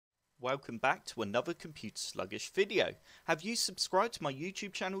Welcome back to another Computer Sluggish video. Have you subscribed to my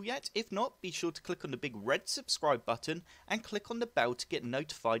YouTube channel yet? If not, be sure to click on the big red subscribe button and click on the bell to get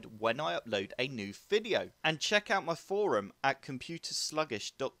notified when I upload a new video. And check out my forum at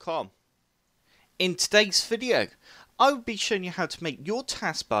computersluggish.com. In today's video, I will be showing you how to make your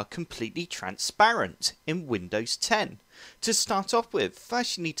taskbar completely transparent in Windows 10. To start off with,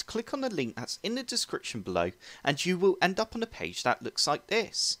 first you need to click on the link that's in the description below and you will end up on a page that looks like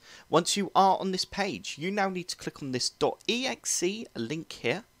this. Once you are on this page, you now need to click on this .exe link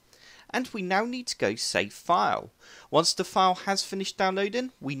here. And we now need to go save file. Once the file has finished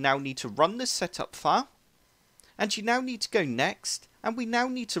downloading, we now need to run the setup file. And you now need to go next, and we now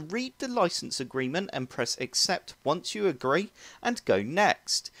need to read the license agreement and press accept once you agree and go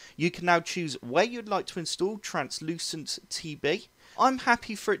next. You can now choose where you'd like to install TranslucentTB. I'm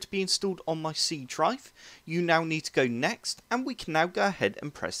happy for it to be installed on my C drive. You now need to go next, and we can now go ahead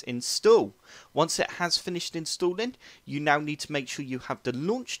and press install. Once it has finished installing, you now need to make sure you have the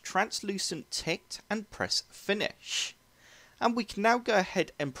launch translucent ticked and press finish. And we can now go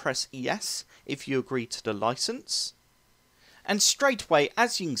ahead and press yes if you agree to the license. And straight away,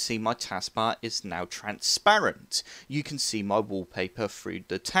 as you can see, my taskbar is now transparent. You can see my wallpaper through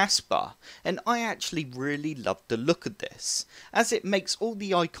the taskbar, and I actually really love the look of this, as it makes all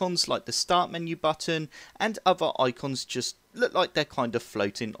the icons like the start menu button and other icons just look like they're kind of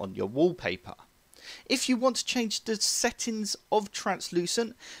floating on your wallpaper. If you want to change the settings of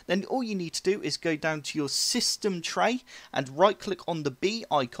Translucent, then all you need to do is go down to your system tray and right click on the B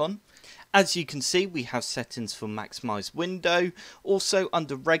icon. As you can see, we have settings for maximize window. Also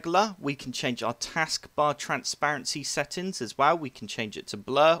under regular, we can change our taskbar transparency settings as well. We can change it to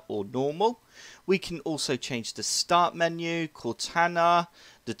blur or normal. We can also change the start menu, Cortana,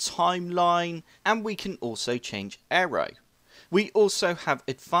 the timeline, and we can also change arrow. We also have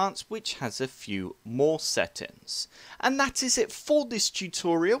advanced, which has a few more settings. And that is it for this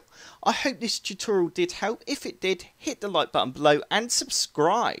tutorial. I hope this tutorial did help. If it did, hit the like button below and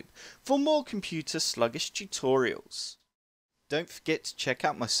subscribe for more computer sluggish tutorials. Don't forget to check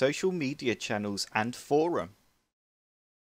out my social media channels and forum.